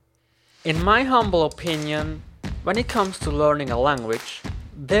In my humble opinion, when it comes to learning a language,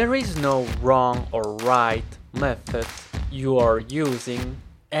 there is no wrong or right method you are using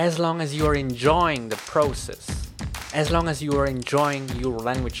as long as you are enjoying the process, as long as you are enjoying your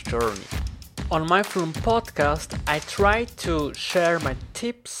language journey. On my Fluent podcast, I try to share my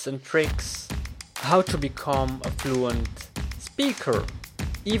tips and tricks how to become a fluent speaker.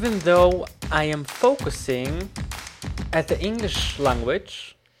 Even though I am focusing at the English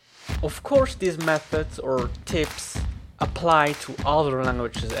language, of course these methods or tips apply to other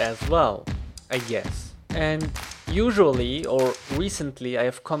languages as well, I guess. And usually or recently I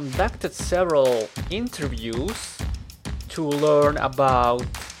have conducted several interviews to learn about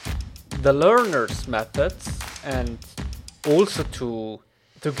the learner's methods and also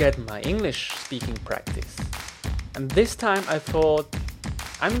to get my English speaking practice. And this time I thought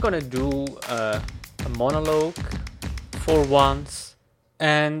I'm gonna do a monologue for once,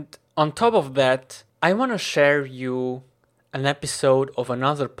 and on top of that I want to share you an episode of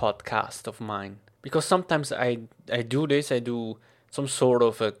another podcast of mine, because sometimes I do this, I do some sort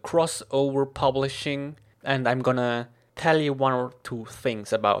of a crossover publishing, and I'm gonna tell you one or two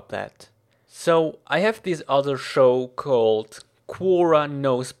things about that. So I have this other show called Quora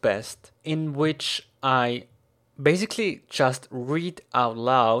Knows Best, in which I basically just read out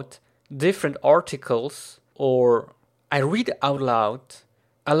loud different articles, or I read out loud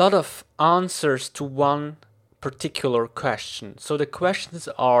a lot of answers to one particular question. So the questions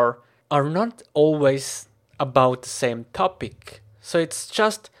are not always about the same topic. So it's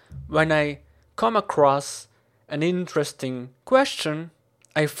just when I come across an interesting question,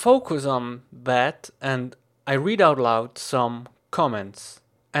 I focus on that and I read out loud some comments.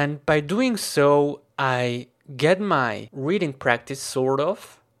 And by doing so, I get my reading practice sort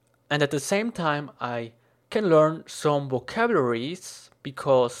of, and at the same time I can learn some vocabularies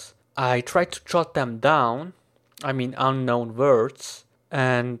because I try to jot them down, unknown words,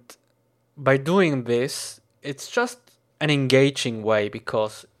 and by doing this, it's just an engaging way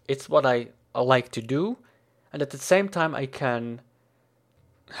because it's what I like to do, and at the same time I can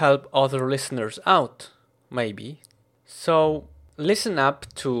help other listeners out, maybe. So listen up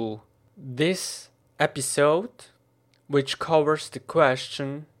to this episode, which covers the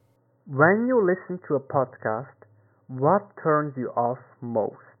question: when you listen to a podcast, what turns you off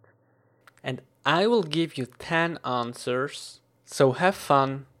most? And I will give you 10 answers, so have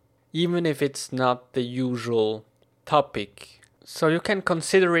fun, even if it's not the usual topic. So you can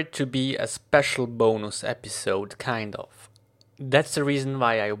consider it to be a special bonus episode, kind of. That's the reason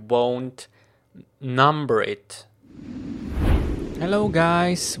why I won't number it. Hello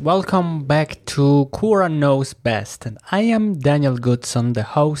guys, welcome back to Quora Knows Best, and I am Daniel Goodson, the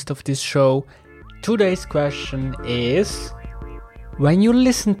host of this show. Today's question is: when you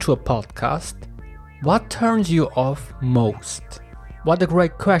listen to a podcast, what turns you off most? What a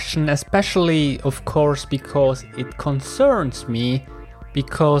great question, especially of course because it concerns me,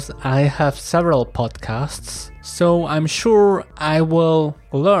 because I have several podcasts, so I'm sure I will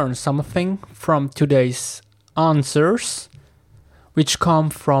learn something from today's answers, which come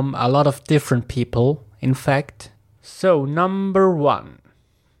from a lot of different people, in fact. So, number 1.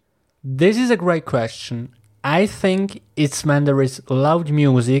 This is a great question. I think it's when there is loud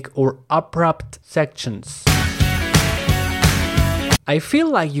music or abrupt sections. I feel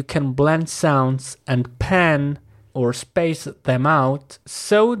like you can blend sounds and pan or space them out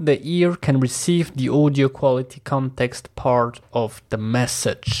so the ear can receive the audio quality context part of the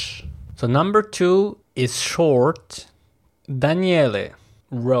message. So number 2 is short. Daniele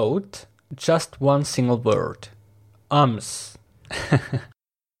wrote just one single word: ums.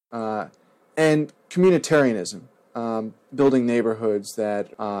 And communitarianism, building neighborhoods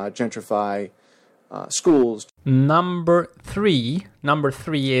that gentrify schools. Number three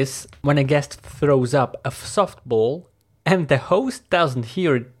is when a guest throws up a softball and the host doesn't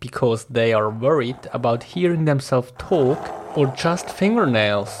hear it because they are worried about hearing themselves talk, or just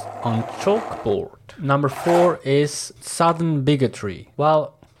fingernails on chalkboard. Number 4 is sudden bigotry.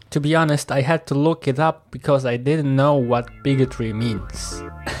 Well, to be honest, I had to look it up because I didn't know what bigotry means.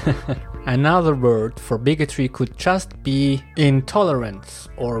 Another word for bigotry could just be intolerance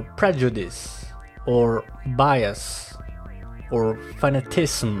or prejudice or bias or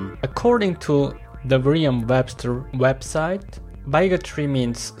fanatism. According to the Merriam-Webster website, bigotry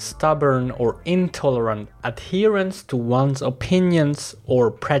means stubborn or intolerant adherence to one's opinions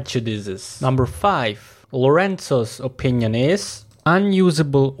or prejudices. Number 5, Lorenzo's opinion is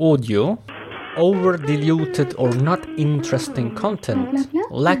unusable audio, over-diluted or not interesting content,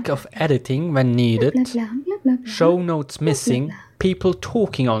 lack of editing when needed, show notes missing, people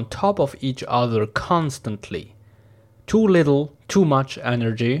talking on top of each other constantly. Too little, too much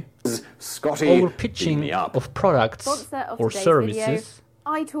energy. Scotty, Overpitching of products or services.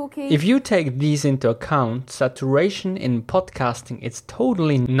 If you take these into account, saturation in podcasting is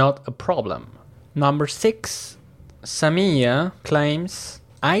totally not a problem. Number 6, Samia claims,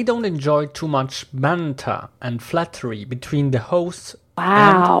 I don't enjoy too much banter and flattery between the hosts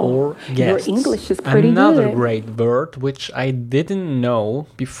and or guests. Your English is pretty Another good. great word which I didn't know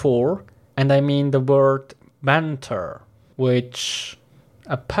before, and I mean the word banter, which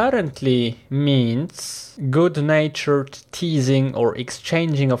apparently means good-natured teasing or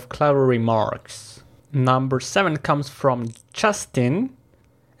exchanging of clever remarks. Number 7 comes from Justin,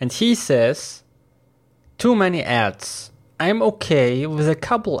 and he says, too many ads. I'm okay with a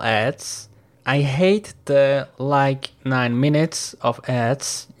couple ads. I hate the 9 minutes of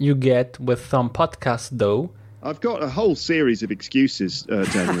ads you get with some podcasts though. I've got a whole series of excuses,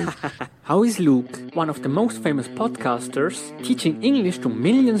 Daniel. How is Luke, one of the most famous podcasters, teaching English to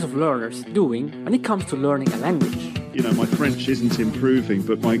millions of learners, doing when it comes to learning a language? You know, my French isn't improving,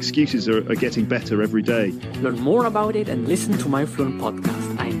 but my excuses are getting better every day. Learn more about it and listen to my Fluent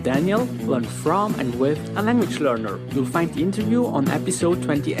podcast. I'm Daniel, learn from and with a language learner. You'll find the interview on episode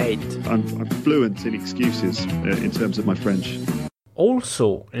 28. I'm fluent in excuses in terms of my French.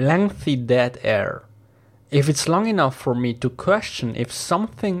 Also, lengthy dead air. If it's long enough for me to question if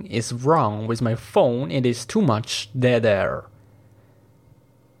something is wrong with my phone, it is too much dead air.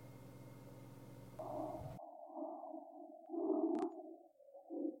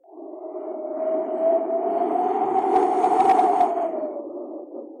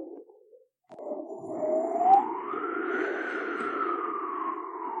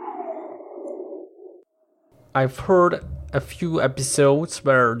 I've heard a few episodes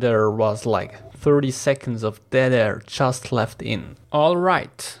where there was 30 seconds of dead air just left in.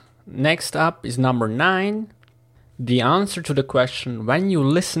 Alright, next up is number 9. The answer to the question, when you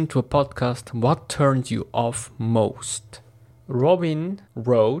listen to a podcast, what turns you off most? Robin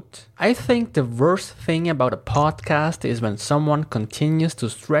wrote, I think the worst thing about a podcast is when someone continues to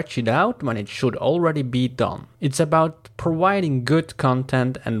stretch it out when it should already be done. It's about providing good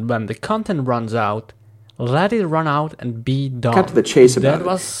content, and when the content runs out, let it run out and be done. Cut to the chase about That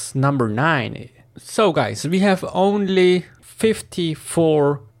was number 9. So guys, we have only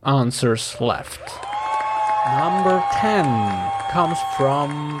 54 answers left. Number 10 comes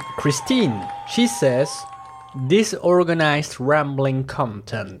from Christine. She says, disorganized rambling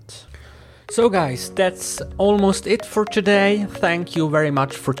content. So guys, that's almost it for today. Thank you very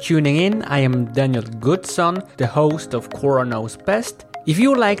much for tuning in. I am Daniel Goodson, the host of Quora Knows Best. If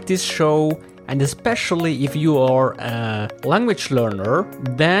you like this show, and especially if you are a language learner,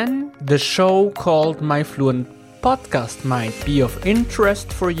 then the show called My Fluent Podcast might be of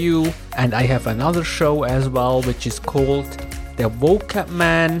interest for you. And I have another show as well, which is called The Vocab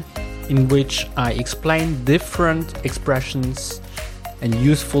Man, in which I explain different expressions and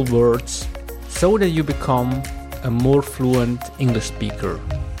useful words so that you become a more fluent English speaker.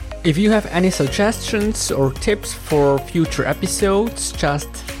 If you have any suggestions or tips for future episodes, just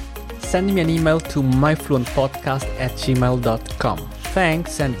send me an email to myfluentpodcast@gmail.com.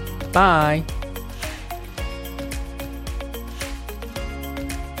 Thanks and bye!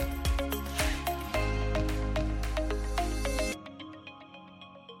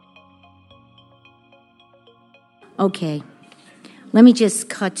 Okay, let me just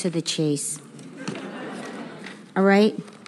cut to the chase. All right?